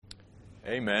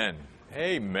Amen.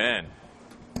 Amen.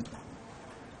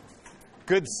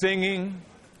 Good singing,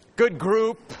 good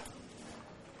group.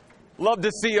 Love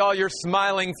to see all your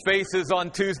smiling faces on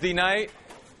Tuesday night.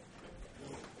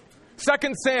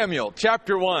 2 Samuel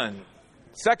chapter 1.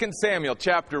 2 Samuel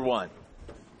chapter 1.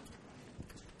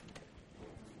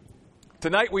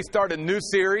 Tonight we start a new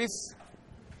series,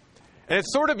 and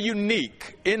it's sort of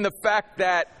unique in the fact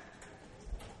that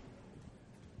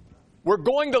we're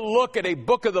going to look at a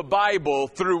book of the Bible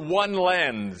through one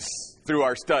lens through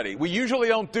our study. We usually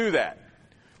don't do that.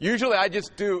 Usually I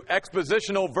just do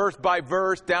expositional verse by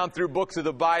verse down through books of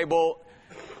the Bible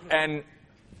and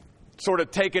sort of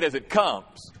take it as it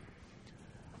comes.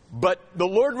 But the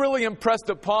Lord really impressed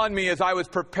upon me as I was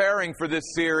preparing for this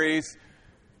series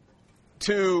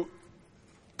to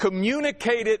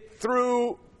communicate it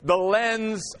through the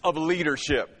lens of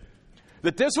leadership.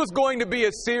 That this was going to be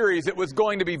a series that was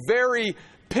going to be very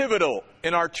pivotal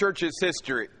in our church's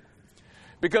history.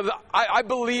 Because I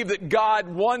believe that God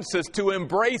wants us to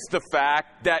embrace the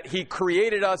fact that He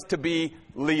created us to be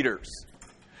leaders.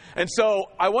 And so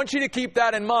I want you to keep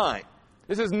that in mind.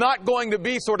 This is not going to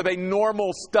be sort of a normal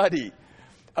study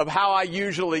of how I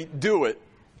usually do it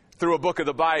through a book of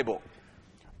the Bible.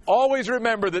 Always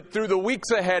remember that through the weeks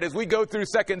ahead, as we go through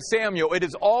 2 Samuel, it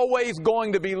is always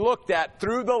going to be looked at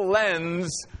through the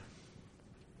lens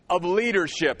of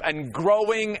leadership and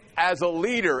growing as a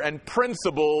leader and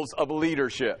principles of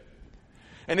leadership.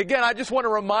 And again, I just want to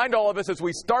remind all of us as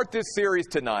we start this series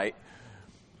tonight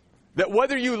that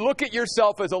whether you look at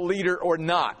yourself as a leader or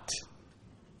not,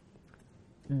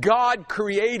 God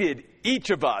created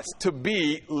each of us to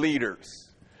be leaders.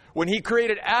 When He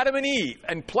created Adam and Eve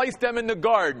and placed them in the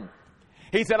garden,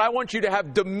 He said, I want you to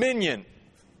have dominion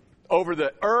over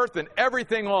the earth and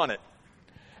everything on it.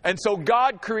 And so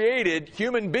God created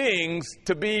human beings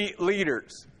to be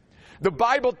leaders. The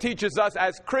Bible teaches us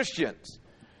as Christians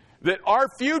that our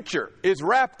future is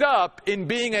wrapped up in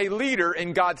being a leader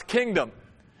in God's kingdom.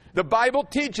 The Bible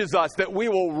teaches us that we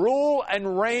will rule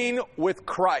and reign with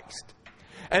Christ.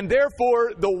 And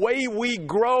therefore, the way we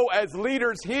grow as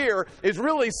leaders here is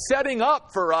really setting up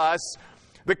for us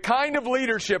the kind of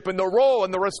leadership and the role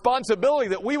and the responsibility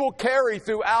that we will carry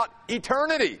throughout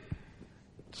eternity.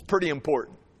 It's pretty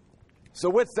important. So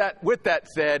with that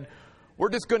said,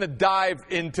 we're just going to dive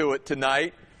into it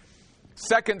tonight.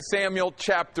 2 Samuel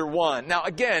chapter 1. Now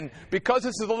again, because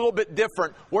this is a little bit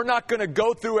different, we're not going to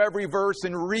go through every verse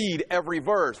and read every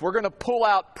verse. We're going to pull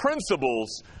out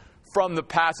principles from the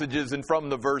passages and from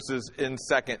the verses in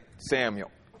 2 Samuel.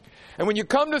 And when you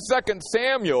come to 2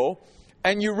 Samuel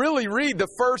and you really read the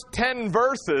first 10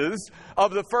 verses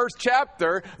of the first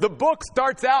chapter, the book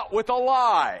starts out with a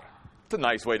lie. It's a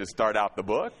nice way to start out the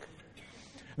book.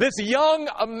 This young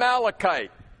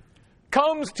Amalekite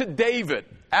comes to David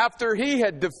after he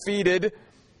had defeated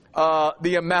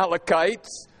the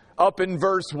Amalekites up in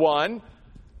verse 1.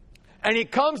 And he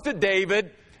comes to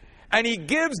David and he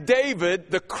gives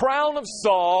David the crown of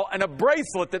Saul and a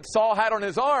bracelet that Saul had on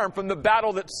his arm from the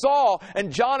battle that Saul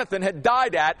and Jonathan had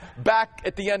died at back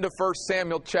at the end of 1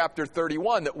 Samuel chapter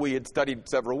 31 that we had studied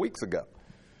several weeks ago.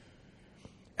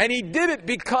 And he did it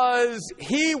because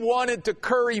he wanted to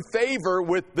curry favor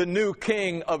with the new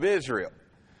king of Israel.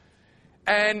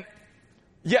 And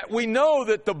yet we know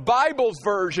that the Bible's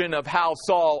version of how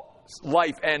Saul's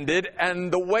life ended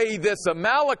and the way this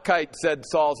Amalekite said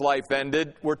Saul's life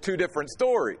ended were two different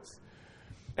stories.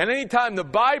 And anytime the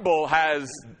Bible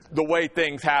has the way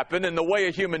things happen and the way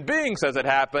a human being says it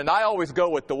happened, I always go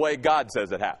with the way God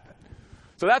says it happened.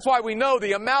 So that's why we know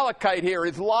the Amalekite here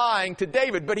is lying to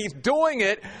David, but he's doing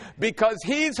it because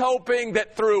he's hoping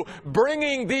that through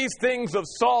bringing these things of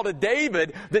Saul to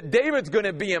David, that David's going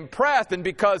to be impressed, and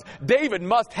because David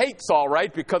must hate Saul,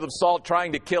 right, because of Saul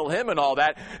trying to kill him and all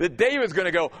that, that David's going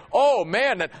to go, oh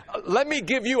man, let me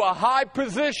give you a high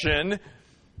position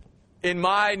in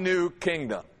my new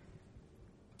kingdom.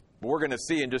 But we're going to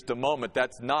see in just a moment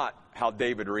that's not how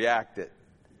David reacted.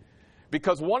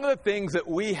 Because one of the things that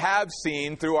we have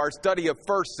seen through our study of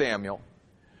 1 Samuel,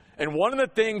 and one of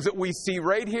the things that we see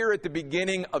right here at the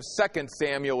beginning of 2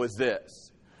 Samuel is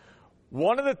this.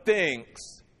 One of the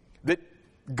things that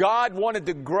God wanted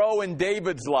to grow in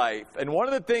David's life, and one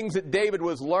of the things that David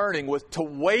was learning was to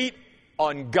wait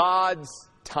on God's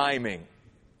timing.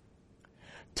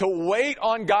 To wait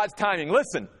on God's timing.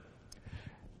 Listen,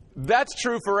 that's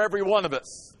true for every one of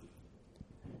us.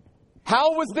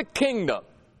 How was the kingdom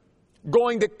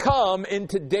going to come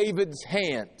into David's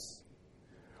hands?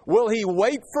 Will he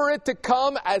wait for it to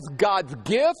come as God's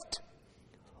gift?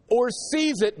 or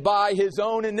seize it by his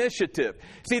own initiative.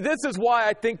 See, this is why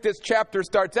I think this chapter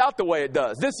starts out the way it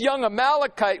does. This young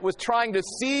Amalekite was trying to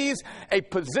seize a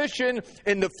position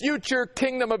in the future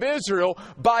kingdom of Israel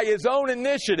by his own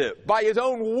initiative, by his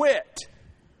own wit.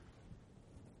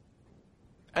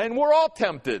 And we're all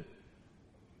tempted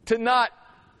to not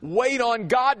wait on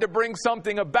God to bring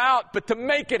something about, but to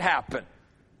make it happen.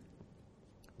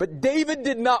 But David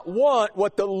did not want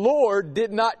what the Lord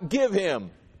did not give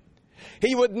him.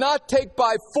 He would not take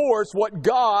by force what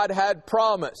God had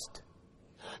promised.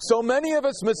 So many of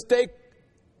us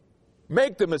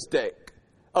make the mistake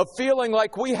of feeling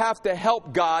like we have to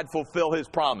help God fulfill His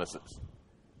promises.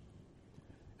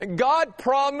 And God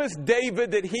promised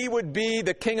David that he would be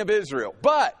the king of Israel.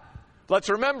 But let's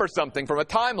remember something from a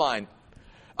timeline.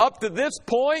 Up to this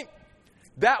point,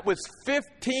 that was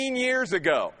 15 years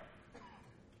ago.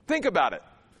 Think about it.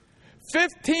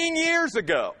 15 years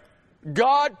ago,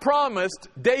 God promised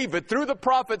David through the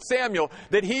prophet Samuel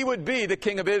that he would be the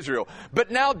king of Israel. But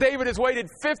now David has waited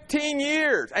 15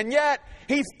 years, and yet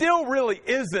he still really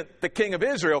isn't the king of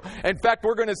Israel. In fact,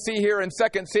 we're going to see here in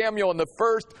 2 Samuel in the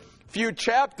first few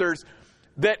chapters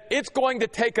that it's going to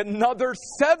take another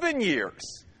 7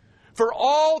 years for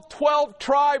all 12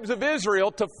 tribes of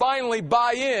Israel to finally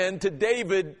buy in to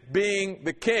David being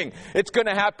the king. It's going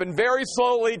to happen very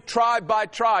slowly, tribe by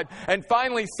tribe. And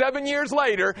finally, 7 years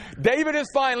later, David is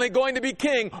finally going to be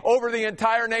king over the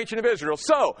entire nation of Israel.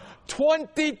 So,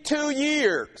 22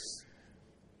 years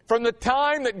from the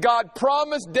time that God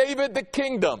promised David the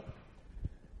kingdom,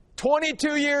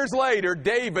 22 years later,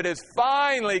 David is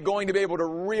finally going to be able to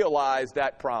realize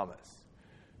that promise.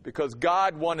 Because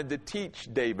God wanted to teach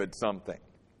David something.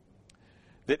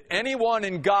 That anyone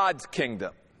in God's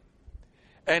kingdom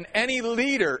and any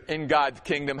leader in God's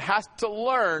kingdom has to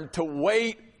learn to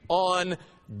wait on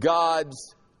God's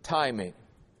timing.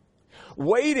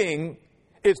 Waiting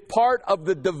is part of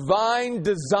the divine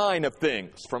design of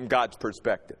things from God's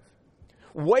perspective.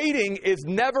 Waiting is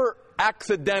never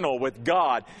accidental with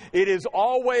God. It is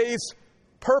always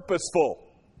purposeful.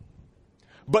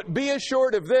 But be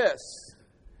assured of this.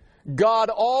 God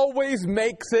always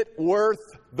makes it worth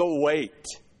the wait.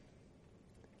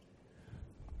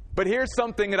 But here's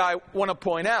something that I want to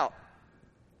point out.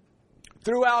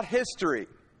 Throughout history,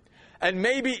 and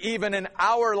maybe even in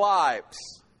our lives,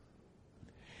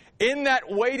 in that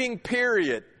waiting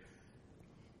period,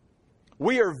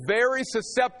 we are very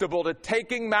susceptible to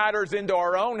taking matters into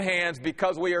our own hands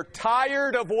because we are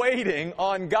tired of waiting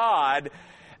on God,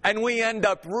 and we end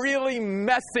up really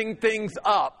messing things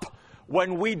up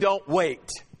when we don't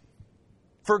wait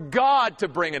for God to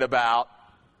bring it about.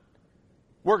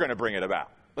 We're going to bring it about.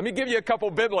 Let me give you a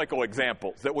couple biblical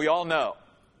examples that we all know.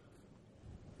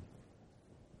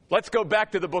 Let's go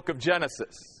back to the book of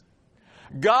Genesis.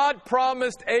 God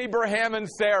promised Abraham and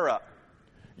Sarah,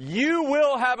 you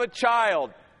will have a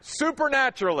child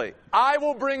supernaturally. I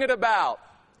will bring it about.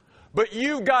 But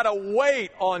you've got to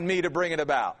wait on me to bring it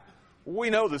about. We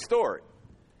know the story.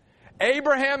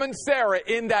 Abraham and Sarah,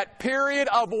 in that period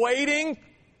of waiting,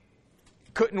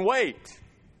 couldn't wait.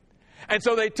 And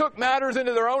so they took matters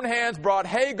into their own hands, brought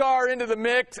Hagar into the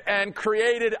mix, and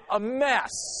created a mess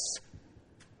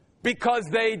because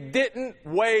they didn't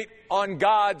wait on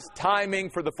God's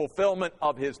timing for the fulfillment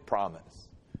of His promise.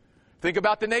 Think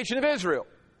about the nation of Israel.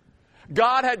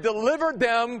 God had delivered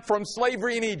them from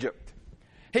slavery in Egypt.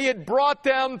 He had brought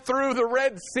them through the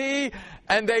Red Sea,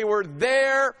 and they were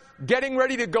there getting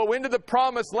ready to go into the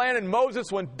promised land, and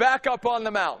Moses went back up on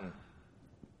the mountain.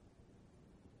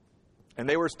 And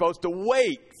they were supposed to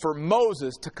wait for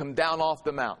Moses to come down off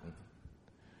the mountain.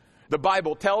 The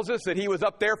Bible tells us that he was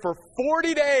up there for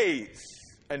 40 days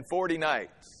and 40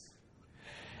 nights.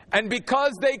 And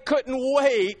because they couldn't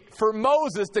wait for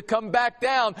Moses to come back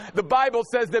down, the Bible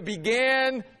says they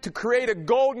began to create a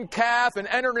golden calf and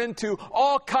enter into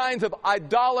all kinds of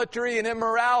idolatry and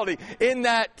immorality in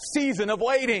that season of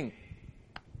waiting.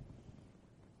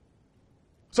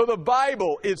 So the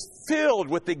Bible is filled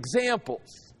with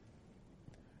examples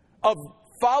of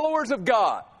followers of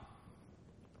God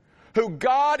who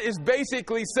God is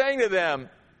basically saying to them,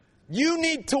 you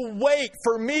need to wait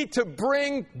for me to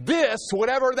bring this,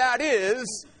 whatever that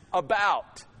is,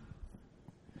 about.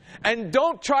 And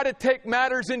don't try to take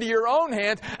matters into your own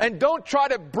hands, and don't try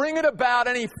to bring it about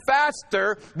any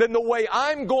faster than the way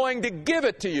I'm going to give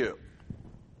it to you.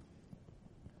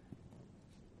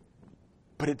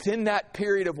 But it's in that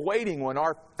period of waiting when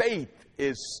our faith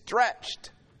is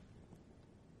stretched.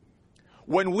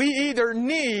 When we either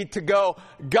need to go,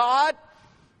 God,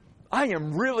 I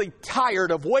am really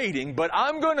tired of waiting, but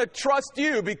I'm going to trust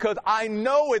you because I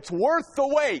know it's worth the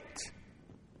wait.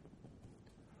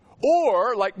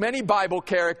 Or, like many Bible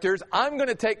characters, I'm going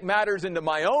to take matters into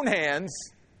my own hands,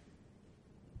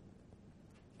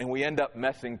 and we end up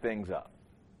messing things up.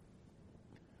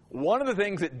 One of the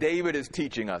things that David is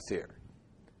teaching us here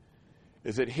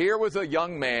is that here was a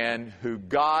young man who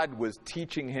God was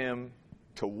teaching him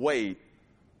to wait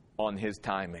on his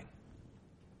timing.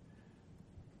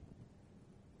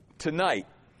 Tonight,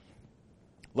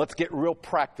 let's get real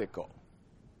practical.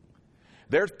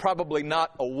 There's probably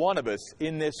not a one of us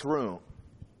in this room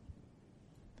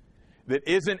that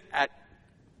isn't at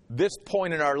this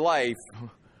point in our life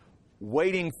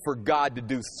waiting for God to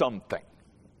do something.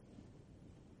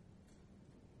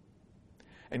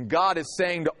 And God is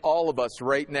saying to all of us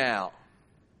right now,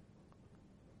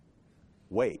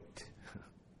 wait.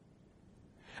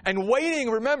 And waiting,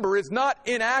 remember, is not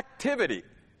inactivity.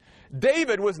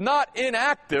 David was not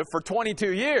inactive for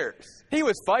 22 years. He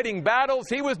was fighting battles.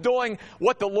 He was doing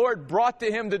what the Lord brought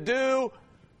to him to do.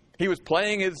 He was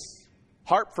playing his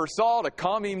harp for Saul to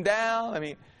calm him down. I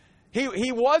mean,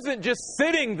 he wasn't just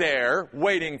sitting there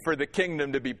waiting for the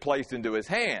kingdom to be placed into his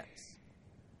hands.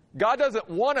 God doesn't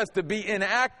want us to be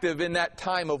inactive in that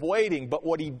time of waiting, but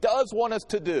what He does want us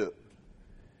to do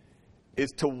is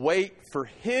to wait for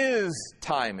His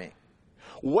timing.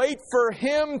 Wait for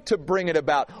Him to bring it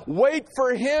about. Wait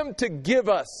for Him to give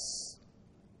us.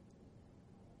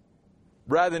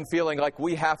 Rather than feeling like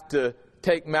we have to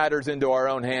take matters into our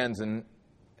own hands and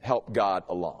help God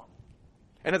along.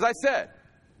 And as I said,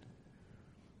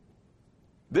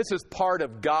 this is part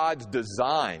of God's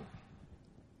design.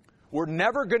 We're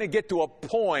never going to get to a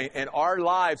point in our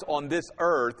lives on this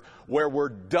earth where we're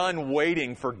done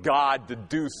waiting for God to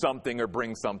do something or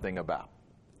bring something about.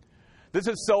 This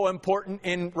is so important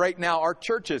in right now our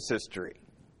church's history.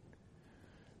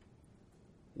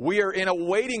 We are in a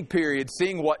waiting period,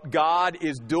 seeing what God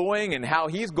is doing and how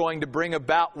He's going to bring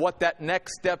about what that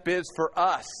next step is for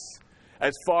us,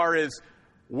 as far as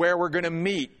where we're going to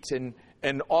meet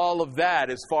and all of that,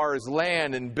 as far as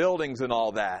land and buildings and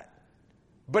all that.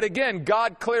 But again,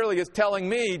 God clearly is telling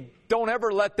me, don't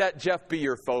ever let that, Jeff, be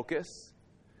your focus.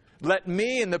 Let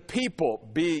me and the people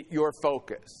be your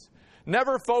focus.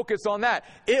 Never focus on that.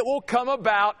 It will come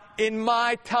about in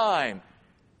my time.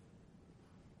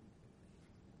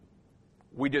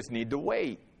 We just need to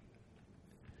wait.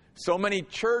 So many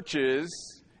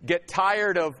churches get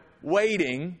tired of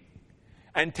waiting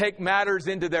and take matters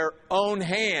into their own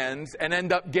hands and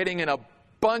end up getting in a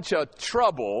bunch of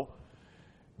trouble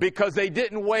because they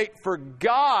didn't wait for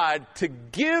God to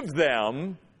give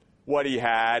them what He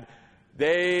had.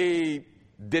 They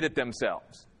did it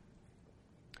themselves.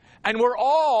 And we're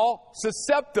all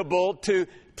susceptible to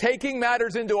taking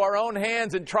matters into our own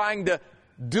hands and trying to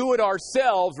do it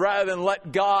ourselves rather than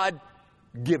let God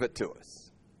give it to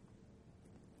us.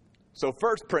 So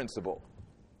first principle,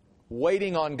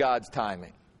 waiting on God's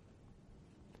timing.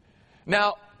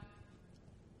 Now,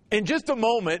 in just a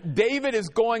moment, David is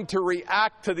going to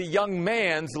react to the young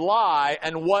man's lie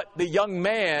and what the young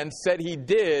man said he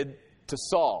did to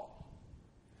Saul.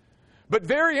 But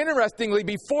very interestingly,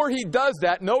 before he does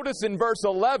that, notice in verse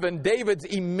 11, David's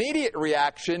immediate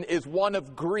reaction is one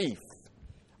of grief.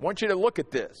 I want you to look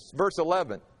at this. Verse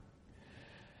 11.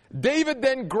 David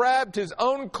then grabbed his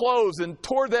own clothes and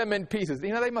tore them in pieces.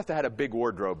 You know, they must have had a big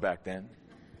wardrobe back then.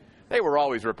 They were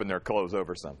always ripping their clothes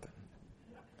over something.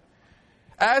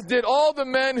 As did all the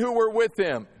men who were with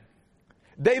him.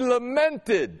 They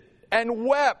lamented and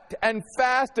wept and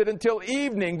fasted until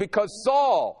evening because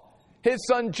Saul, his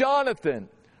son Jonathan,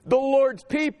 the Lord's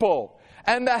people,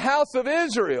 and the house of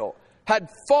Israel had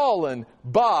fallen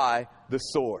by the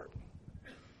sword.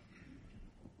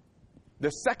 The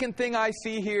second thing I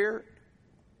see here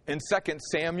in 2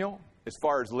 Samuel, as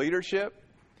far as leadership,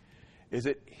 is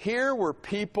that here were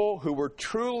people who were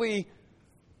truly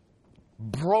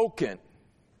broken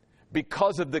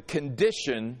because of the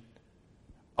condition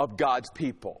of God's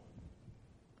people.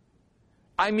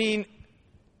 I mean,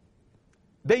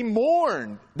 they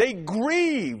mourned, they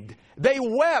grieved, they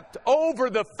wept over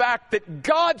the fact that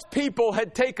God's people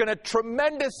had taken a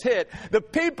tremendous hit. The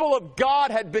people of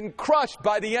God had been crushed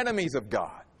by the enemies of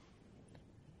God.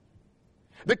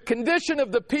 The condition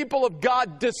of the people of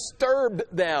God disturbed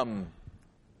them.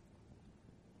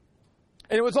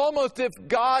 And it was almost as if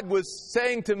God was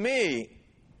saying to me,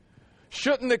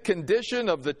 shouldn't the condition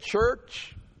of the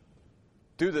church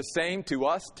do the same to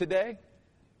us today?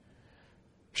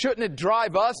 Shouldn't it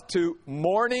drive us to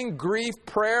mourning, grief,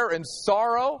 prayer, and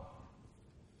sorrow?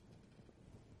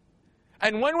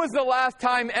 And when was the last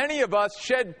time any of us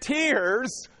shed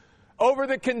tears over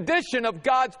the condition of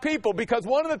God's people? Because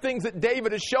one of the things that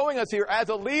David is showing us here as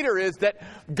a leader is that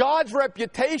God's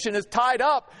reputation is tied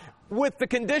up with the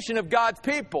condition of God's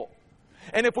people.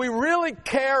 And if we really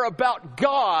care about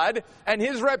God and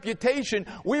His reputation,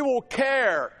 we will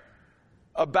care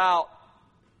about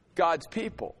God's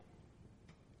people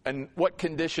and what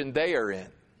condition they are in.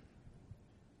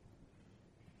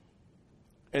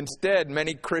 Instead,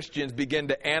 many Christians begin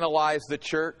to analyze the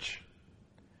church.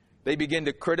 They begin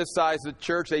to criticize the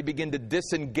church. They begin to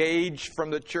disengage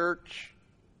from the church.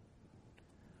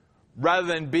 Rather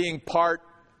than being part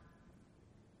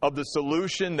of the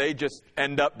solution, they just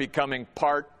end up becoming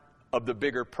part of the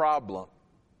bigger problem.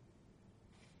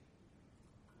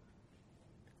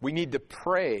 We need to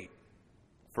pray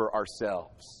for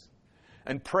ourselves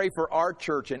and pray for our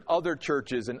church and other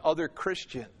churches and other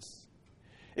Christians.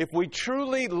 If we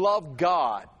truly love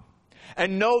God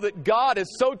and know that God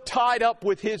is so tied up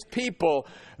with His people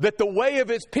that the way of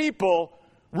His people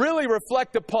really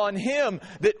reflect upon Him,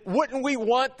 that wouldn't we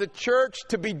want the church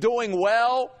to be doing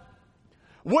well?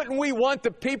 Wouldn't we want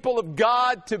the people of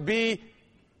God to be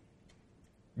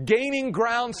gaining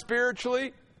ground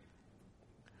spiritually?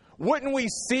 Wouldn't we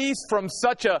cease from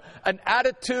such an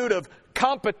attitude of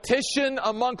competition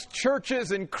amongst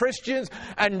churches and Christians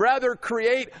and rather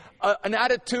create an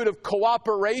attitude of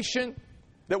cooperation,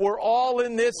 that we're all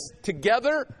in this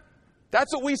together?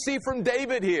 That's what we see from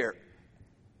David here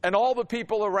and all the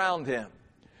people around him.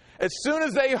 As soon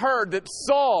as they heard that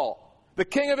Saul, the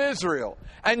king of Israel,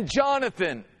 and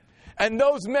Jonathan and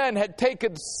those men had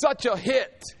taken such a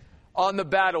hit on the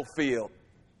battlefield,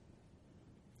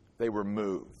 they were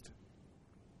moved.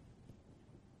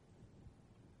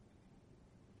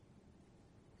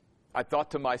 I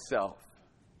thought to myself,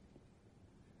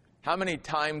 how many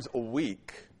times a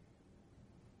week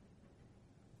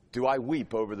do I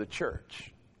weep over the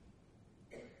church?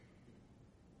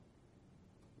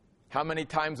 How many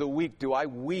times a week do I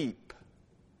weep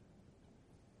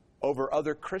over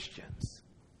other Christians?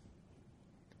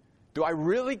 Do I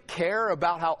really care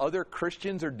about how other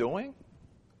Christians are doing?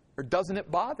 Or doesn't it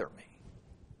bother me?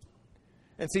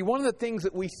 And see, one of the things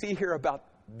that we see here about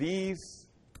these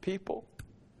people,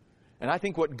 and I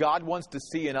think what God wants to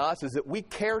see in us, is that we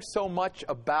care so much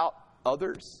about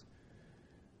others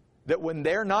that when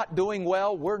they're not doing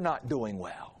well, we're not doing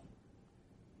well.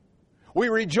 We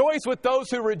rejoice with those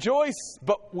who rejoice,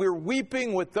 but we're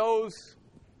weeping with those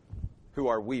who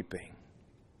are weeping.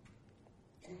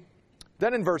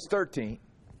 Then in verse 13,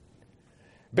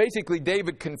 basically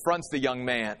David confronts the young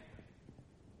man.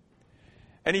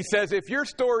 And he says, if your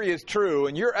story is true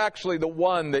and you're actually the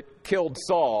one that killed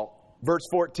Saul, verse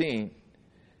 14,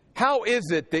 how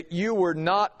is it that you were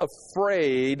not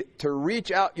afraid to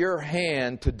reach out your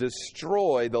hand to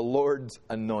destroy the Lord's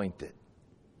anointed?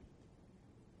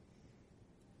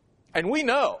 And we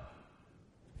know,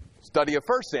 study of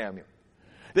 1 Samuel,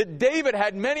 that David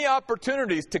had many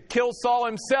opportunities to kill Saul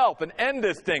himself and end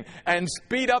this thing and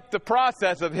speed up the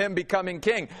process of him becoming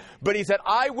king. But he said,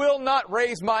 I will not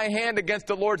raise my hand against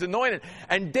the Lord's anointed.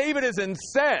 And David is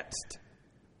incensed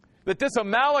that this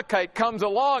Amalekite comes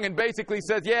along and basically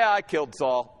says, yeah, I killed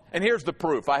Saul. And here's the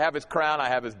proof. I have his crown. I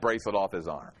have his bracelet off his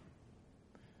arm.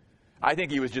 I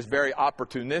think he was just very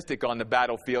opportunistic on the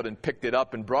battlefield and picked it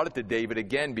up and brought it to David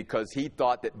again because he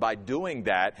thought that by doing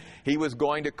that, he was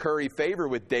going to curry favor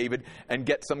with David and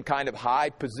get some kind of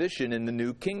high position in the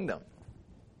new kingdom.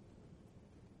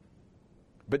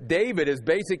 But David is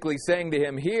basically saying to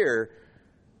him here,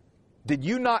 did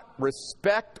you not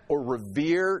respect or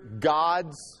revere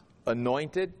God's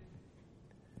anointed?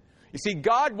 You see,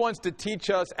 God wants to teach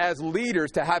us as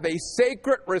leaders to have a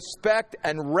sacred respect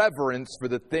and reverence for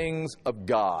the things of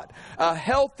God. A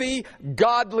healthy,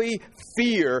 godly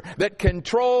fear that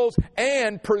controls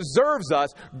and preserves us,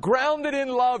 grounded in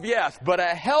love, yes, but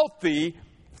a healthy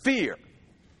fear.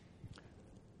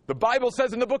 The Bible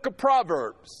says in the book of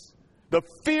Proverbs, the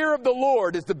fear of the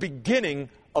Lord is the beginning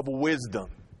of wisdom.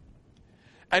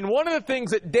 And one of the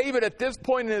things that David at this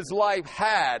point in his life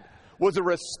had was a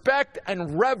respect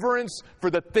and reverence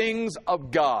for the things of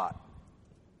God.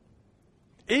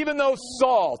 Even though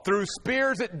Saul threw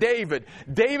spears at David,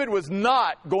 David was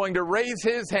not going to raise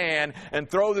his hand and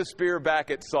throw the spear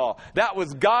back at Saul. That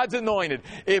was God's anointed.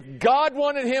 If God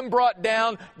wanted him brought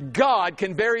down, God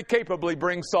can very capably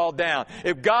bring Saul down.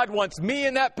 If God wants me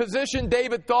in that position,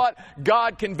 David thought,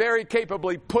 God can very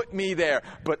capably put me there.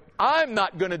 But I'm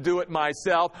not going to do it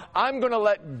myself. I'm going to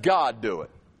let God do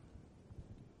it.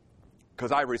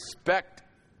 Because I respect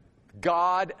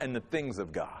God and the things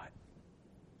of God.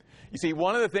 You see,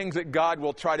 one of the things that God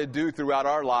will try to do throughout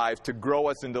our lives to grow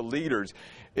us into leaders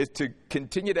is to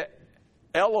continue to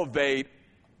elevate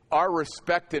our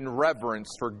respect and reverence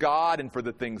for God and for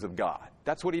the things of God.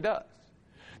 That's what He does.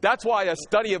 That's why a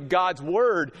study of God's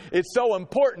Word is so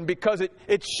important, because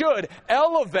it should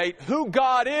elevate who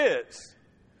God is.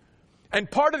 And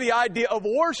part of the idea of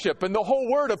worship, and the whole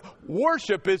word of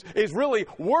worship is really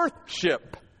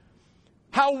worship.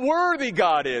 How worthy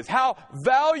God is, how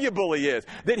valuable He is,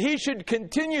 that He should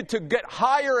continue to get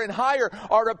higher and higher.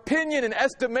 Our opinion and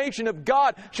estimation of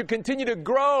God should continue to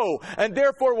grow. And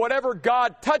therefore, whatever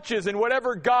God touches and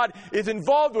whatever God is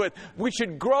involved with, we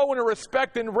should grow in a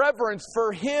respect and reverence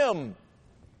for Him.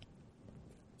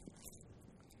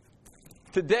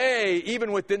 Today,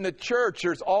 even within the church,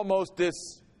 there's almost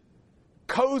this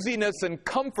coziness and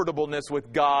comfortableness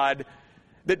with God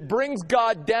that brings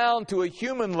God down to a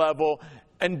human level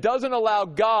and doesn't allow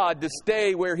God to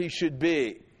stay where He should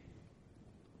be.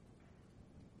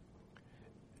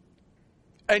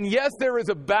 And yes, there is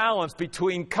a balance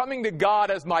between coming to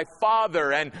God as my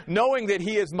Father and knowing that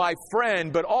He is my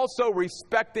friend, but also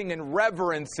respecting and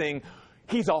reverencing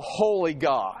He's a holy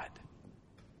God.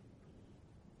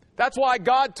 That's why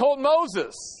God told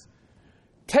Moses,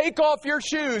 take off your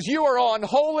shoes, you are on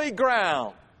holy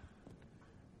ground.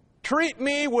 Treat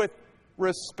me with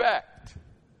respect.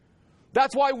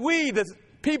 That's why we, the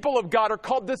people of God, are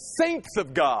called the saints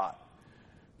of God.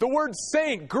 The word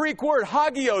saint, Greek word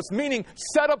hagios, meaning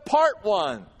set apart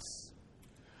ones.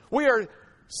 We are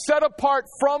set apart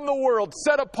from the world,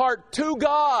 set apart to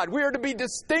God. We are to be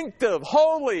distinctive,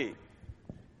 holy.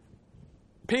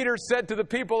 Peter said to the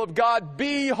people of God,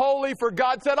 be holy, for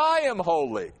God said, I am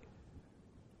holy.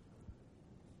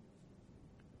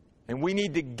 And we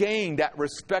need to gain that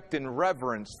respect and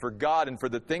reverence for God and for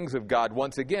the things of God.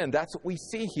 Once again, that's what we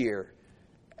see here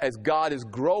as God is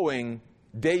growing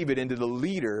David into the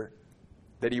leader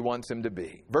that He wants him to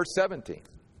be. Verse 17.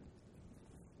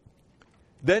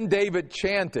 Then David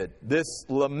chanted this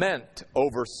lament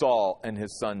over Saul and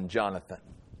his son Jonathan.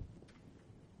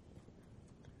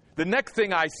 The next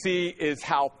thing I see is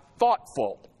how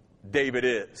thoughtful David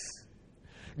is.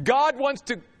 God wants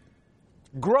to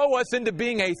grow us into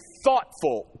being a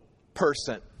thoughtful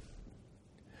person.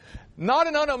 Not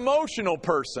an unemotional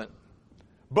person,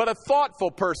 but a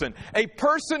thoughtful person. A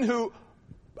person who,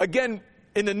 again,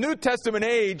 in the New Testament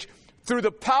age, through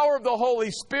the power of the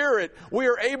Holy Spirit, we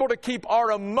are able to keep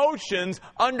our emotions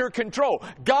under control.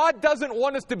 God doesn't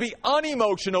want us to be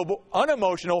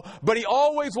unemotional, but He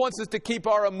always wants us to keep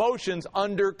our emotions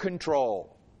under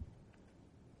control.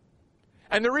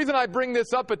 And the reason I bring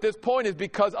this up at this point is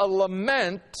because a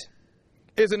lament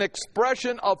is an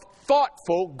expression of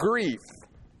thoughtful grief.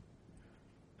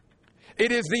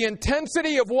 It is the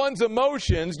intensity of one's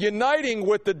emotions uniting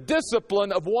with the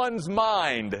discipline of one's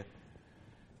mind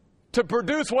to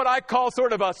produce what I call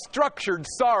sort of a structured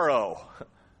sorrow.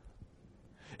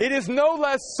 It is no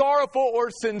less sorrowful or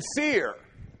sincere,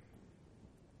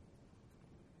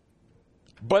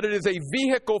 but it is a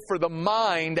vehicle for the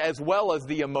mind as well as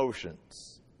the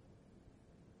emotions.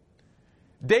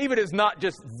 David is not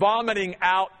just vomiting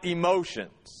out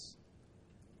emotions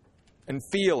and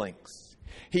feelings.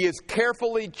 He is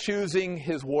carefully choosing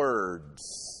his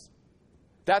words.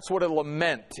 That's what a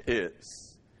lament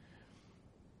is.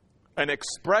 An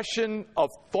expression of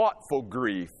thoughtful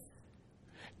grief.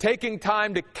 Taking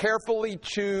time to carefully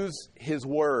choose his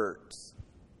words.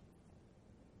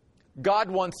 God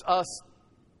wants us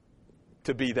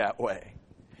to be that way.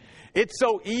 It's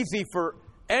so easy for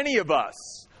any of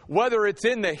us, whether it's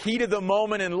in the heat of the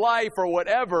moment in life or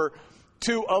whatever,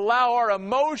 to allow our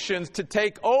emotions to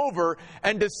take over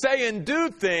and to say and do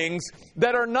things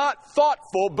that are not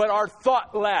thoughtful but are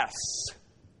thoughtless.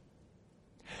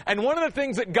 And one of the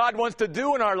things that God wants to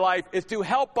do in our life is to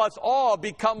help us all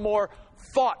become more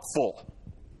thoughtful.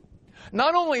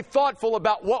 Not only thoughtful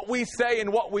about what we say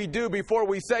and what we do before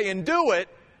we say and do it,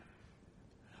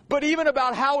 but even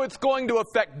about how it's going to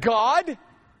affect God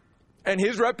and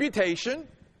His reputation,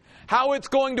 how it's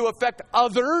going to affect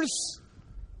others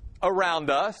around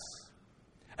us.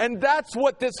 And that's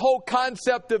what this whole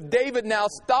concept of David now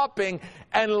stopping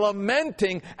and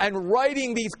lamenting and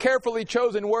writing these carefully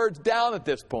chosen words down at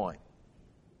this point.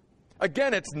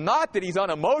 Again, it's not that he's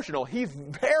unemotional. He's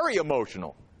very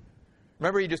emotional.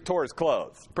 Remember, he just tore his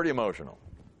clothes. Pretty emotional.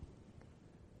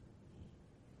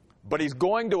 But he's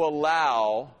going to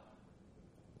allow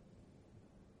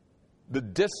the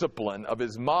discipline of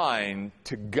his mind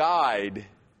to guide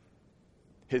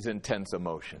his intense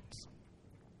emotions.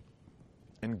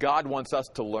 And God wants us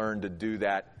to learn to do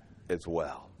that as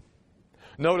well.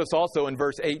 Notice also in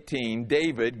verse 18,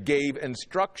 David gave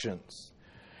instructions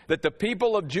that the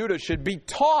people of Judah should be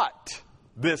taught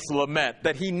this lament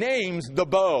that he names the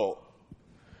bow.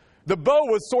 The bow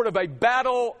was sort of a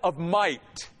battle of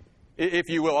might, if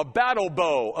you will, a battle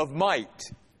bow of might.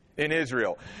 in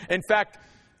Israel. In fact,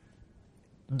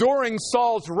 during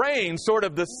Saul's reign, sort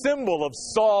of the symbol of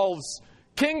Saul's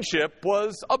kingship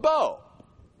was a bow.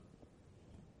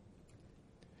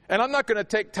 And I'm not going to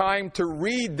take time to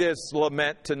read this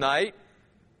lament tonight,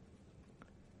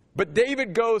 but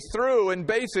David goes through and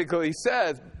basically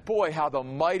says, boy, how the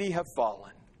mighty have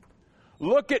fallen.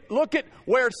 Look at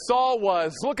where Saul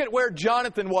was. Look at where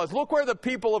Jonathan was. Look where the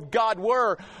people of God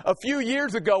were a few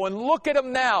years ago, and look at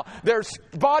them now. Their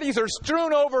bodies are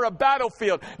strewn over a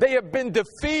battlefield. They have been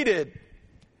defeated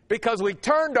because we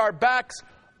turned our backs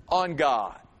on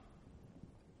God.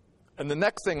 And the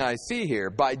next thing I see here,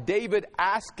 by David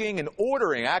asking and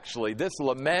ordering, actually, this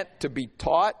lament to be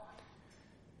taught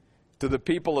to the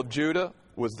people of Judah,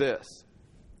 was this.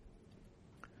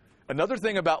 Another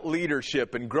thing about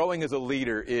leadership and growing as a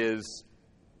leader is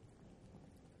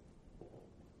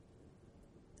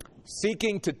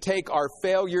seeking to take our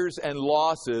failures and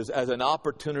losses as an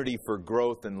opportunity for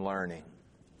growth and learning.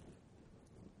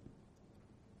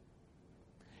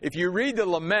 If you read the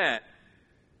lament,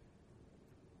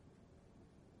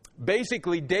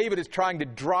 basically David is trying to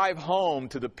drive home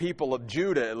to the people of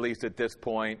Judah, at least at this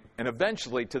point, and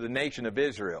eventually to the nation of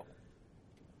Israel.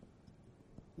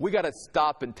 We got to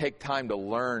stop and take time to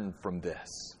learn from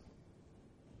this.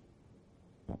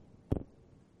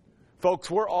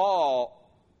 Folks, we're all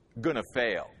going to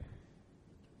fail.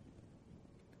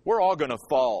 We're all going to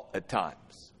fall at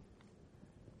times.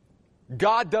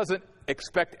 God doesn't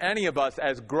expect any of us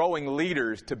as growing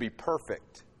leaders to be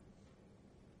perfect.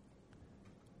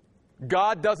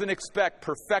 God doesn't expect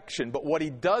perfection, but what He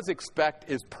does expect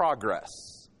is progress,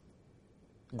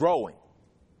 growing.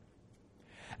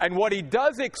 And what He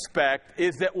does expect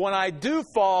is that when I do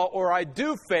fall or I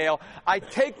do fail, I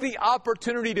take the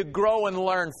opportunity to grow and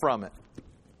learn from it.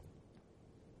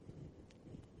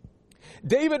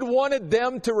 David wanted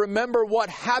them to remember what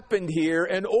happened here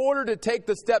in order to take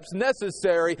the steps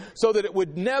necessary so that it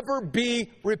would never be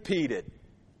repeated.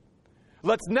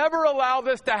 Let's never allow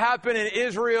this to happen in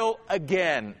Israel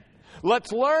again.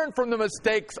 Let's learn from the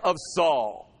mistakes of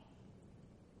Saul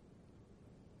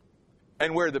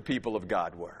and where the people of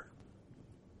God were.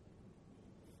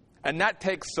 And that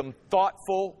takes some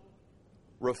thoughtful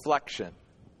reflection.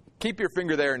 Keep your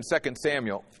finger there in 2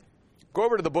 Samuel. Go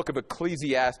over to the book of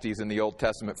Ecclesiastes in the Old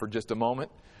Testament for just a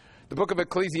moment. The book of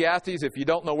Ecclesiastes, if you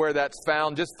don't know where that's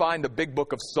found, just find the big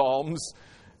book of Psalms,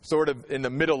 sort of in the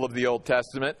middle of the Old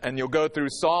Testament. And you'll go through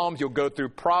Psalms, you'll go through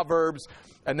Proverbs,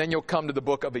 and then you'll come to the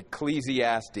book of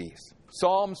Ecclesiastes.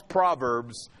 Psalms,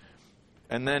 Proverbs,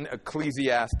 and then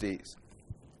Ecclesiastes.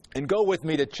 And go with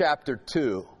me to chapter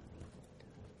 2.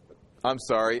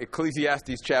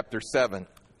 Ecclesiastes chapter 7.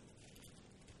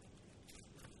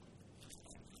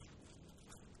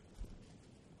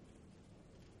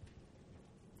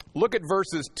 Look at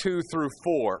verses 2 through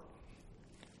 4.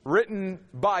 Written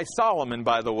by Solomon,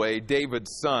 by the way,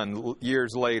 David's son,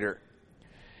 years later.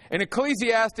 In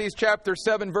Ecclesiastes chapter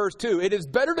 7, verse 2, it is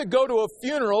better to go to a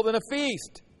funeral than a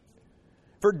feast.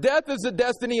 For death is the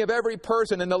destiny of every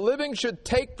person, and the living should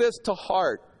take this to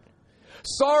heart.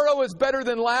 Sorrow is better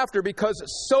than laughter, because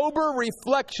sober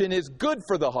reflection is good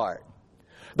for the heart.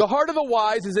 The heart of the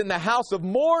wise is in the house of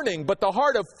mourning, but the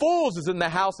heart of fools is in the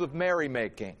house of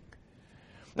merrymaking.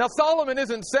 Now, Solomon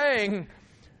isn't saying,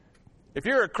 if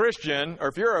you're a Christian or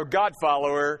if you're a God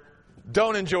follower,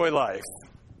 don't enjoy life.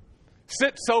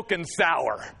 Sit, soak, and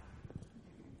sour.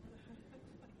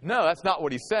 No, that's not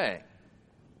what he's saying.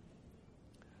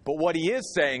 But what he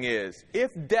is saying is, if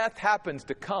death happens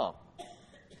to come,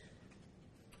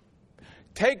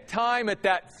 take time at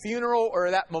that funeral or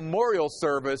that memorial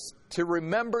service to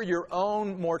remember your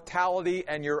own mortality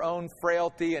and your own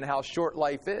frailty and how short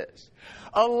life is.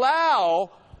 Allow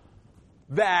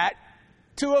that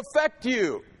to affect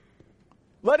you.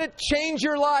 Let it change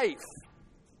your life.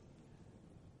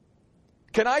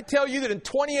 Can I tell you that in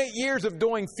 28 years of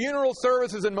doing funeral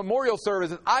services and memorial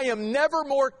services, I am never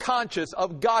more conscious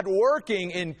of God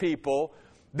working in people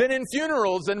than in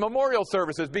funerals and memorial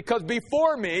services, because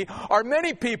before me are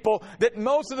many people that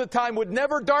most of the time would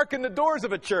never darken the doors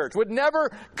of a church, would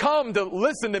never come to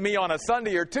listen to me on a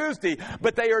Sunday or Tuesday,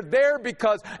 but they are there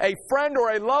because a friend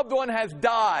or a loved one has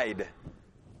died.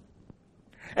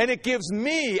 And it gives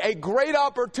me a great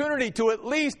opportunity to at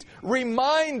least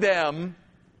remind them,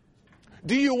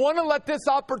 do you want to let this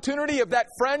opportunity of that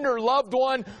friend or loved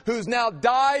one who's now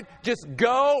died just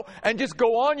go and just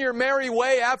go on your merry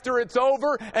way after it's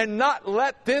over and not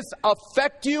let this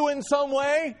affect you in some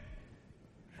way?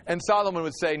 And Solomon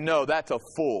would say, no, that's a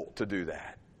fool to do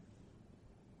that.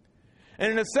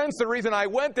 And in a sense, the reason I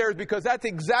went there is because that's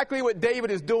exactly what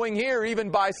David is doing here, even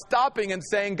by stopping and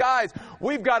saying, guys,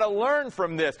 we've got to learn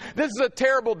from this. This is a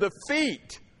terrible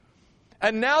defeat.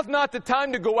 And now's not the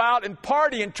time to go out and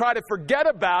party and try to forget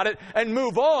about it and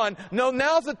move on. No,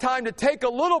 now's the time to take a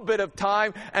little bit of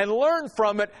time and learn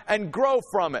from it and grow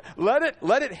from it. Let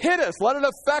it hit us. Let it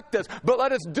affect us. But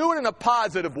let us do it in a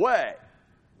positive way.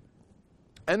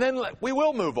 And then we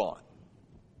will move on.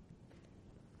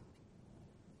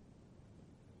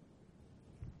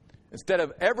 Instead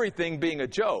of everything being a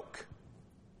joke.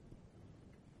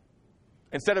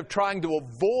 Instead of trying to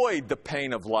avoid the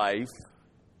pain of life,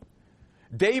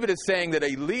 David is saying that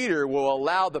a leader will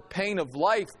allow the pain of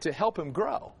life to help him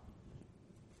grow.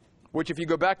 Which, if you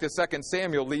go back to 2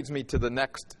 Samuel, leads me to the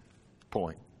next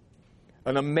point.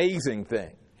 An amazing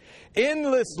thing.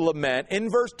 In this lament, in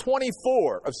verse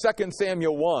 24 of 2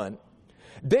 Samuel 1,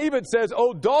 David says,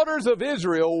 "O daughters of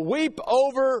Israel, weep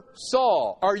over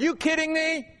Saul." Are you kidding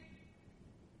me?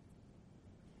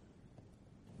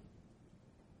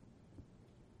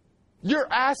 You're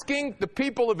asking the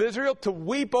people of Israel to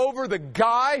weep over the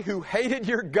guy who hated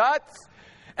your guts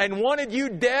and wanted you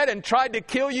dead and tried to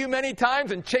kill you many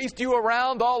times and chased you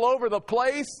around all over the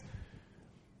place?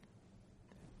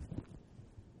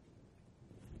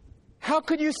 How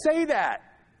could you say that?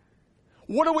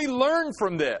 What do we learn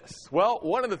from this? Well,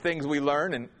 one of the things we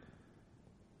learn, and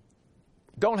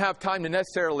don't have time to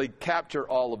necessarily capture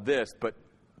all of this, but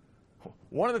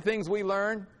one of the things we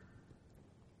learn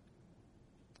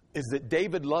is that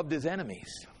David loved his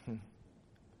enemies,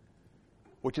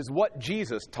 which is what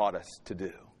Jesus taught us to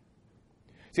do.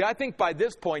 See, I think by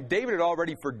this point, David had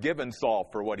already forgiven Saul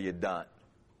for what he had done.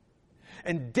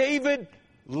 And David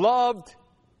loved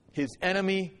his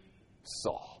enemy,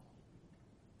 Saul.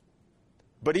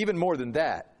 But even more than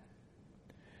that,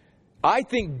 I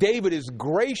think David is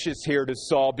gracious here to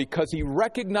Saul because he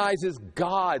recognizes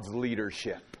God's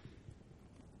leadership.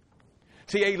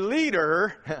 See, a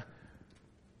leader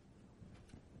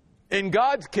in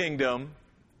God's kingdom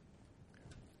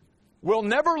will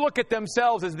never look at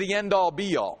themselves as the end-all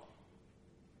be-all.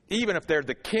 Even if they're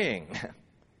the king.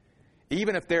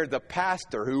 Even if they're the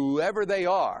pastor, whoever they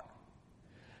are.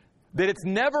 That it's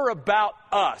never about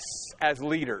us as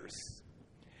leaders.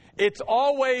 It's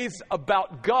always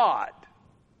about God.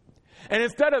 And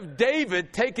instead of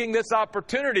David taking this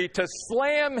opportunity to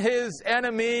slam his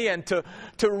enemy and to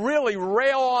really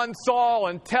rail on Saul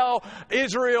and tell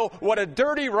Israel what a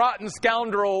dirty, rotten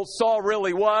scoundrel Saul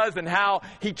really was and how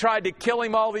he tried to kill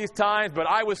him all these times, but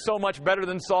I was so much better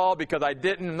than Saul because I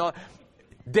didn't.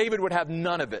 David would have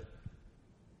none of it.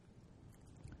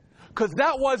 Because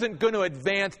that wasn't going to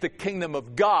advance the kingdom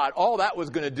of God. All that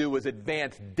was going to do was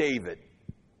advance David.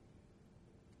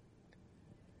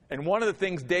 And one of the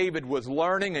things David was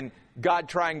learning and God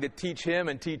trying to teach him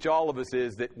and teach all of us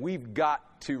is that we've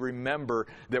got to remember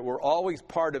that we're always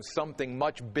part of something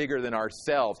much bigger than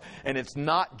ourselves. And it's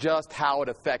not just how it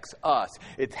affects us.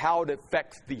 It's how it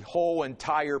affects the whole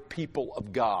entire people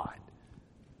of God.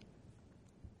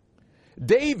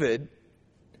 David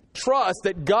trusts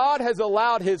that God has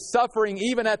allowed his suffering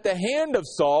even at the hand of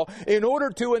Saul in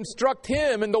order to instruct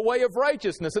him in the way of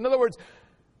righteousness. In other words,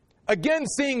 again,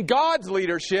 seeing God's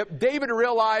leadership, David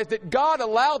realized that God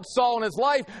allowed Saul in his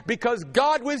life because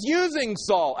God was using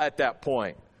Saul at that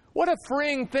point. What a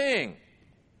freeing thing.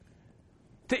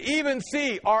 To even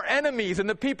see our enemies and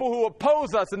the people who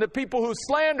oppose us and the people who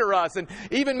slander us and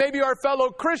even maybe our fellow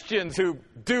Christians who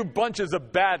do bunches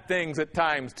of bad things at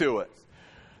times to us.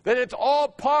 That it's all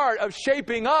part of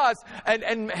shaping us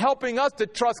and helping us to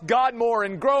trust God more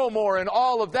and grow more and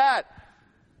all of that.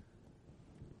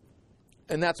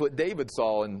 And that's what David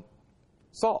saw in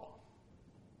Saul.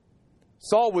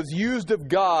 Saul was used of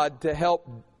God to help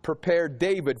prepare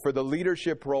David for the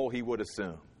leadership role he would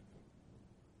assume.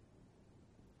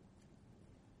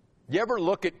 You ever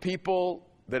look at people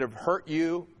that have hurt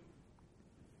you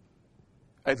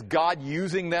as God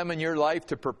using them in your life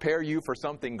to prepare you for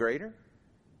something greater?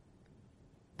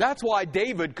 That's why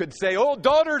David could say, "Oh,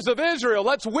 daughters of Israel,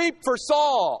 let's weep for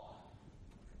Saul."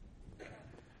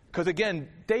 Because again,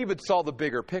 David saw the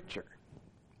bigger picture.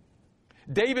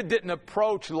 David didn't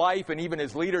approach life and even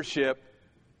his leadership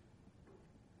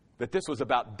that this was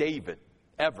about David,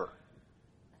 ever.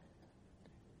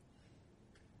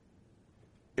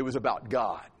 It was about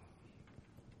God.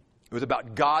 It was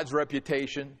about God's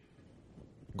reputation.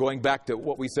 Going back to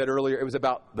what we said earlier, it was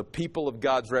about the people of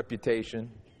God's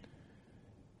reputation.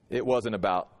 It wasn't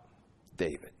about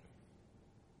David.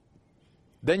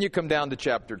 Then you come down to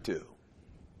chapter 2.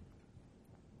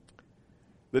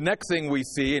 The next thing we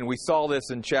see, and we saw this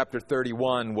in chapter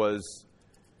 31, was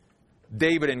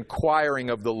David inquiring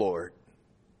of the Lord.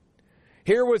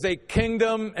 Here was a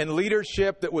kingdom and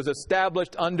leadership that was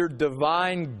established under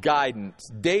divine guidance.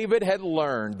 David had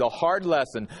learned the hard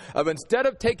lesson of, instead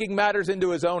of taking matters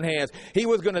into his own hands, he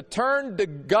was going to turn to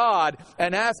God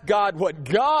and ask God what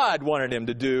God wanted him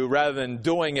to do rather than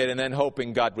doing it and then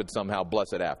hoping God would somehow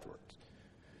bless it afterwards.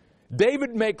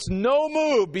 David makes no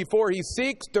move before he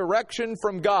seeks direction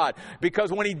from God,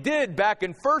 because when he did back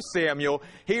in 1 Samuel,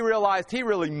 he realized he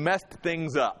really messed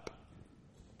things up.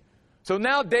 So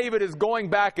now David is going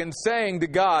back and saying to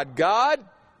God, God,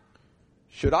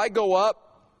 should I go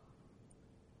up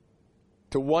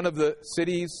to one of the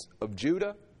cities of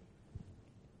Judah?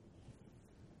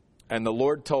 And the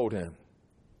Lord told him,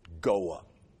 go up.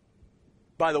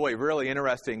 By the way, really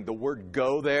interesting, the word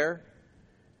go there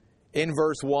in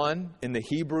verse 1 in the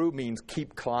Hebrew means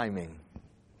keep climbing.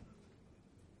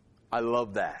 I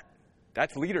love that.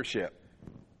 That's leadership.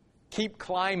 Keep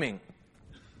climbing.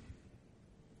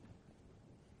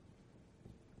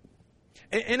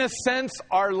 In a sense,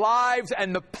 our lives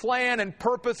and the plan and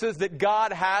purposes that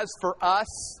God has for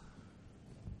us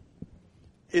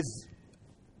is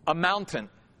a mountain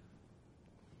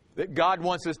that God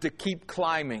wants us to keep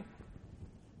climbing.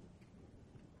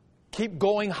 Keep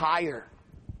going higher.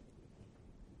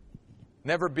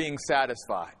 Never being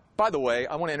satisfied. By the way,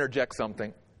 I want to interject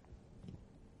something.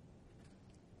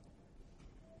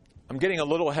 I'm getting a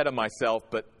little ahead of myself,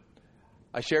 but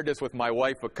I shared this with my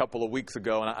wife a couple of weeks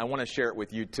ago, and I want to share it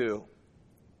with you too.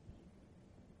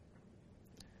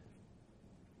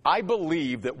 I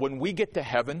believe that when we get to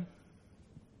heaven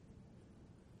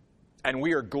and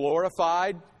we are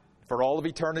glorified for all of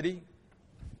eternity,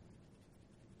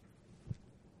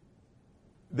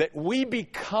 that we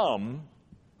become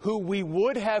who we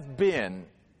would have been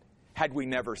had we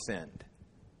never sinned.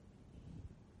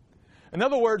 In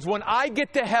other words, when I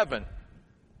get to heaven,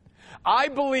 I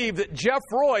believe that Jeff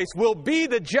Royce will be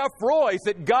the Jeff Royce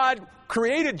that God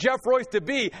created Jeff Royce to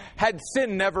be had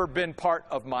sin never been part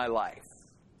of my life.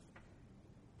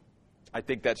 I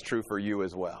think that's true for you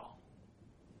as well.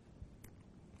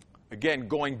 Again,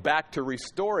 going back to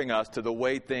restoring us to the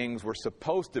way things were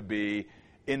supposed to be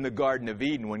in the Garden of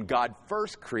Eden when God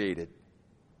first created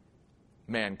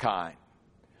mankind.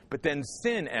 But then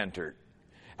sin entered.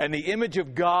 And the image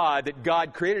of God that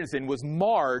God created us in was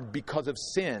marred because of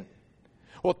sin.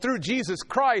 Well, through Jesus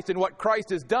Christ and what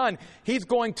Christ has done, He's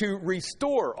going to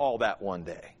restore all that one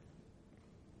day.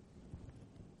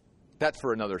 That's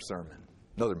for another sermon,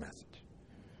 another message.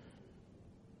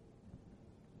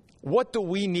 What do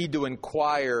we need to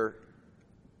inquire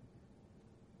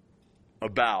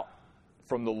about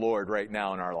from the Lord right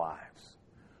now in our lives?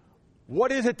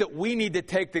 What is it that we need to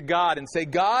take to God and say,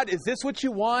 God, is this what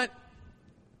you want?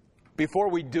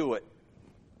 Before we do it.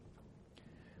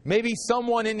 Maybe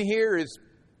someone in here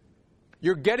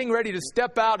you're getting ready to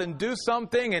step out and do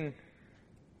something, and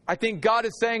I think God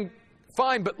is saying,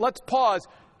 fine, but let's pause.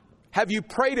 Have you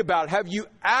prayed about it? Have you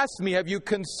asked me? Have you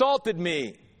consulted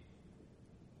me?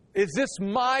 Is this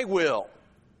my will?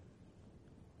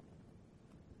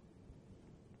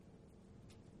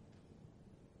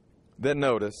 Then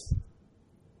notice,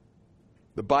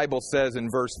 the Bible says in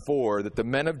verse 4 that the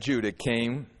men of Judah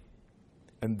came,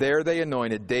 and there they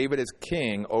anointed David as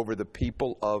king over the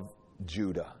people of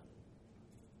Judah.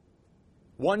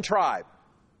 One tribe.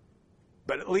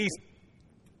 But at least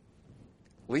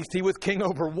he was king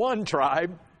over one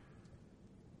tribe.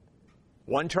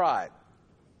 One tribe.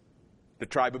 The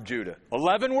tribe of Judah.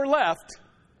 11 were left.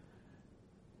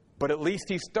 But at least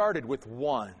he started with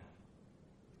one.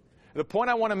 The point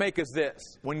I want to make is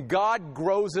this. When God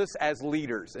grows us as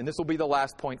leaders, and this will be the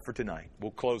last point for tonight.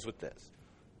 We'll close with this.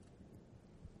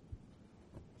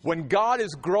 When God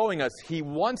is growing us, He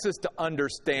wants us to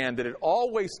understand that it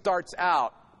always starts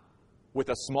out with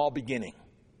a small beginning.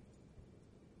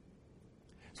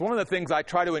 It's one of the things I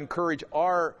try to encourage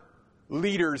our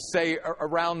leaders, say,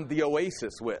 around the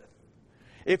Oasis with.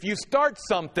 If you start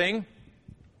something,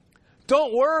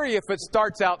 don't worry if it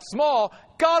starts out small.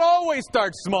 God always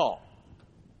starts small.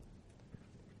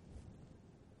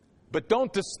 But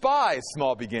don't despise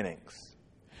small beginnings.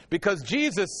 Because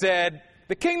Jesus said,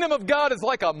 the kingdom of God is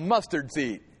like a mustard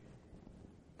seed.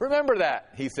 Remember that,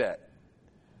 He said.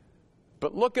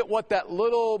 But look at what that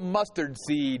little mustard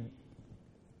seed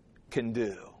can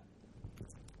do.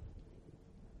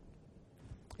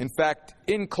 In fact,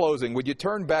 in closing, would you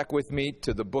turn back with me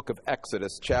to the book of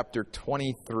Exodus, chapter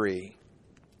 23,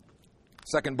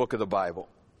 second book of the Bible.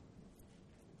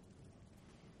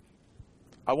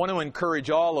 I want to encourage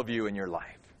all of you in your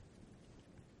life.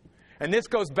 And this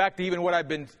goes back to even what I've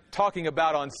been talking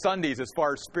about on Sundays as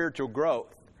far as spiritual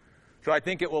growth. So I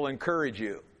think it will encourage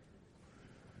you.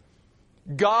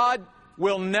 God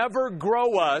will never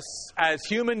grow us as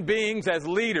human beings, as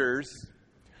leaders,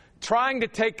 trying to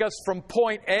take us from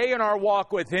point A in our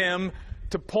walk with Him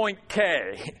to point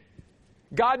K.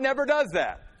 God never does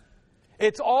that.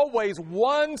 It's always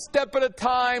one step at a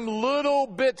time, little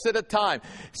bits at a time.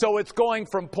 So it's going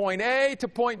from point A to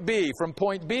point B, from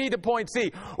point B to point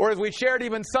C. Or as we shared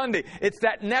even Sunday, it's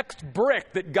that next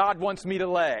brick that God wants me to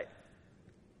lay.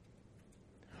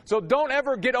 So don't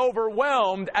ever get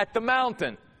overwhelmed at the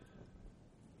mountain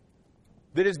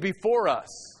that is before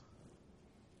us.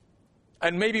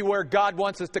 And maybe where God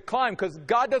wants us to climb, because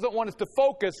God doesn't want us to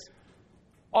focus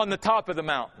on the top of the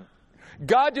mountain.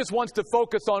 God just wants to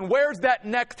focus on where's that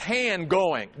next hand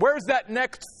going? Where's that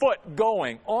next foot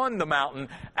going on the mountain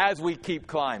as we keep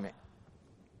climbing?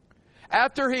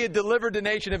 After He had delivered the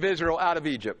nation of Israel out of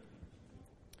Egypt,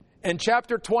 in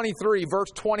chapter 23, verse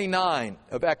 29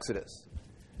 of Exodus,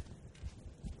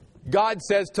 God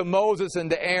says to Moses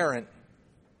and to Aaron,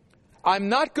 I'm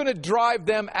not going to drive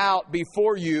them out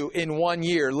before you in 1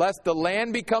 year, lest the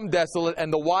land become desolate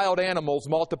and the wild animals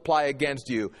multiply against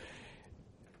you.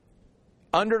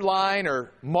 Underline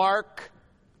or mark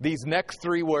these next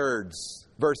 3 words.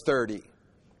 Verse 30.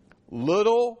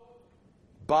 Little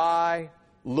by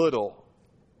little,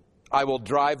 I will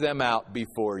drive them out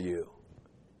before you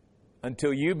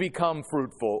until you become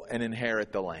fruitful and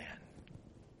inherit the land.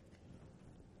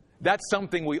 That's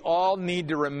something we all need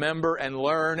to remember and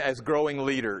learn as growing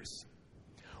leaders.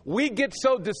 We get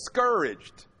so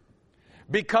discouraged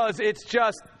because it's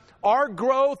just our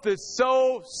growth is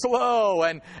so slow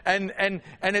and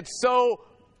it's so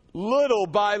little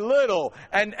by little.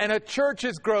 And a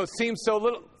church's growth seems so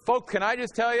little. Folks, can I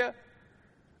just tell you?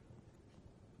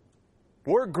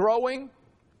 We're growing,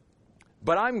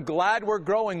 but I'm glad we're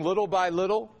growing little by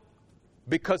little,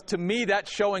 because to me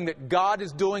that's showing that God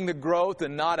is doing the growth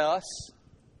and not us.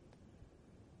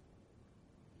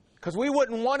 Because we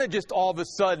wouldn't want to just all of a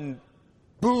sudden,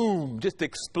 boom, just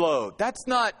explode. That's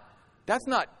not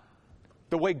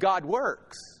the way God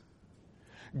works.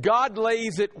 God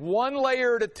lays it one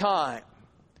layer at a time,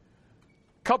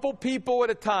 couple people at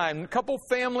a time, couple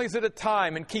families at a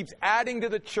time, and keeps adding to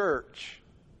the church.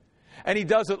 And He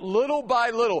does it little by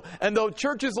little. And though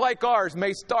churches like ours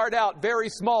may start out very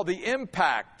small, the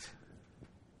impact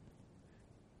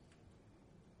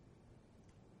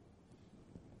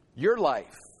your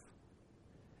life,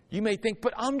 you may think,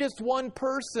 but I'm just one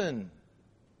person.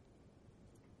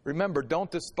 Remember, don't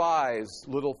despise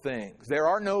little things. There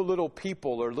are no little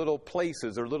people or little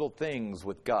places or little things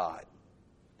with God.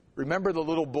 Remember the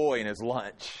little boy and his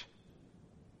lunch.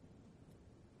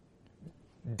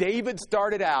 David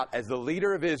started out as the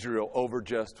leader of Israel over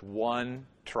just one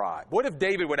tribe. What if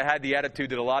David would have had the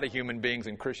attitude that a lot of human beings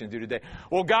and Christians do today?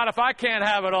 Well, God, if I can't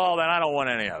have it all, then I don't want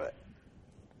any of it.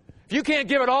 If you can't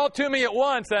give it all to me at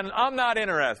once, then I'm not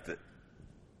interested.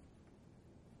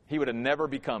 He would have never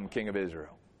become king of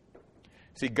Israel.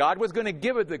 See, God was going to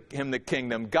give him the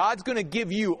kingdom. God's going to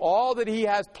give you all that He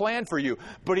has planned for you.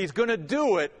 But He's going to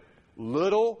do it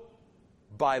little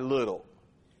by little.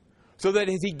 So that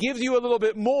as He gives you a little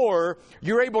bit more,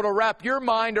 you're able to wrap your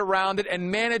mind around it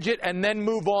and manage it and then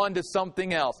move on to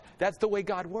something else. That's the way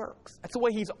God works. That's the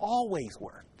way He's always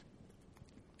worked.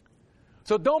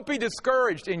 So don't be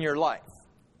discouraged in your life.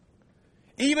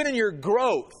 Even in your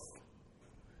growth.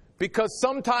 Because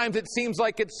sometimes it seems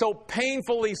like it's so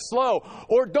painfully slow.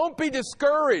 Or don't be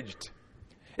discouraged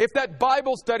if that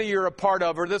Bible study you're a part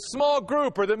of, or the small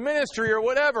group, or the ministry, or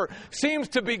whatever, seems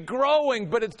to be growing,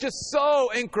 but it's just so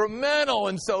incremental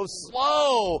and so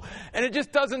slow, and it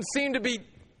just doesn't seem to be.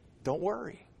 Don't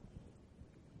worry.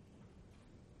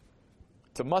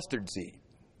 It's a mustard seed.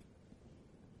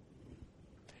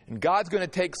 And God's going to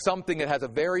take something that has a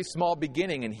very small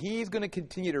beginning, and He's going to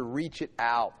continue to reach it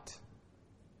out.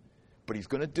 But He's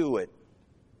going to do it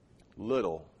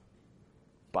little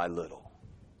by little.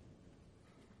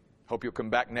 Hope you'll come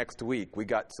back next week. We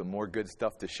got some more good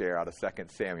stuff to share out of 2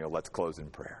 Samuel. Let's close in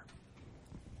prayer.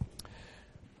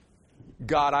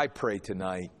 God, I pray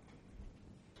tonight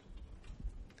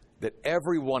that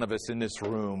every one of us in this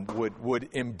room would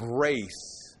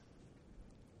embrace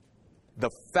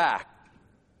the fact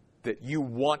that You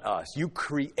want us, You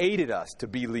created us to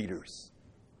be leaders.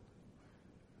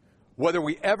 Whether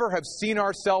we ever have seen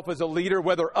ourselves as a leader,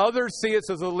 whether others see us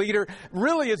as a leader,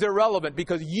 really is irrelevant,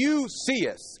 because You see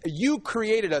us. You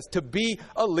created us to be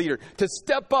a leader, to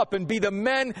step up and be the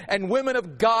men and women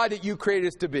of God that You created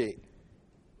us to be.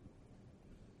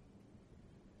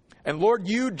 And Lord,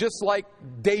 You, just like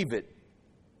David,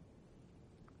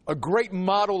 a great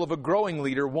model of a growing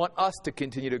leader, want us to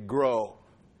continue to grow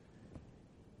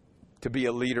to be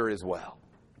a leader as well.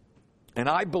 And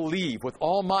I believe with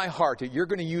all my heart that you're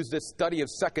going to use this study of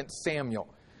 2 Samuel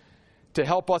to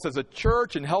help us as a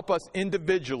church and help us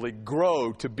individually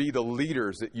grow to be the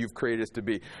leaders that you've created us to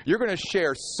be. You're going to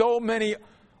share so many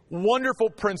wonderful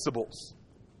principles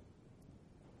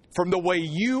from the way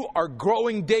you are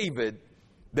growing David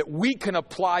that we can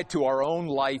apply to our own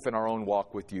life and our own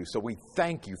walk with you. So we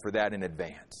thank you for that in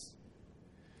advance.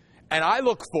 And I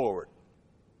look forward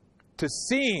to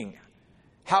seeing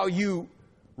how you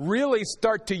really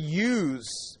start to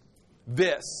use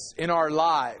this in our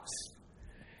lives,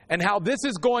 and how this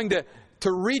is going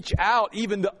to reach out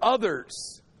even to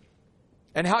others,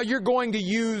 and how you're going to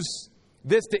use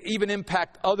this to even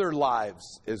impact other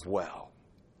lives as well.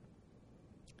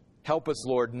 Help us,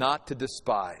 Lord, not to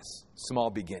despise small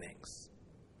beginnings.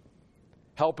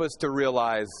 Help us to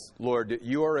realize, Lord, that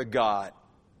you are a God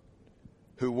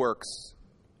who works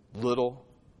little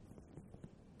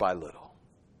by little.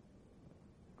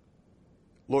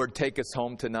 Lord, take us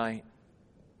home tonight.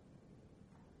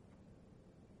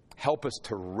 Help us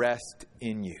to rest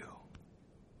in you.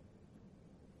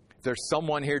 If there's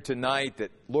someone here tonight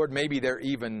that, Lord, maybe they're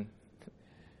even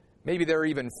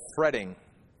fretting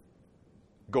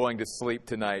going to sleep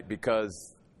tonight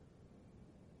because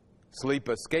sleep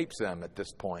escapes them at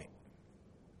this point.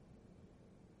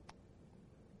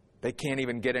 They can't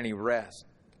even get any rest.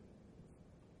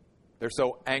 They're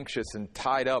so anxious and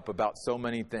tied up about so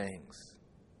many things.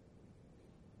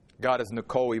 God, as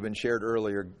Nicole even shared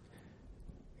earlier,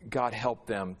 God, help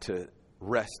them to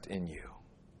rest in you,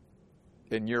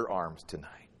 in your arms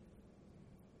tonight.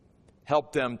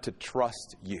 Help them to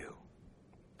trust you.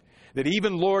 That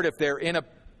even, Lord, if they're in a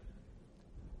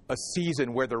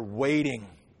season where they're waiting,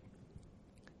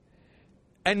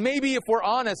 and maybe if we're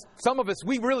honest, some of us,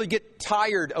 we really get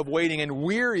tired of waiting and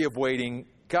weary of waiting,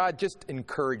 God, just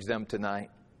encourage them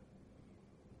tonight.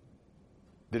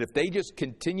 That if they just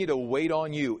continue to wait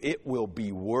on you, it will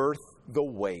be worth the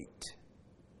wait.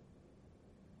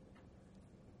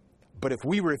 But if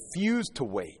we refuse to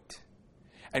wait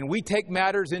and we take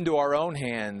matters into our own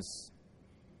hands,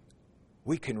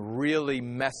 we can really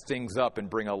mess things up and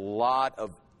bring a lot of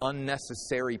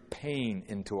unnecessary pain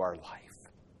into our life.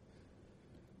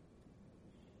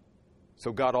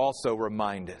 So God, also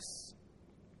remind us,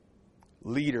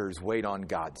 leaders wait on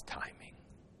God's timing.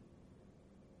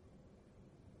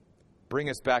 Bring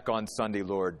us back on Sunday,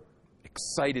 Lord.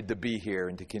 Excited to be here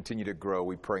and to continue to grow,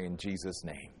 we pray in Jesus'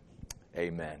 name.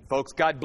 Amen. Folks, God bless.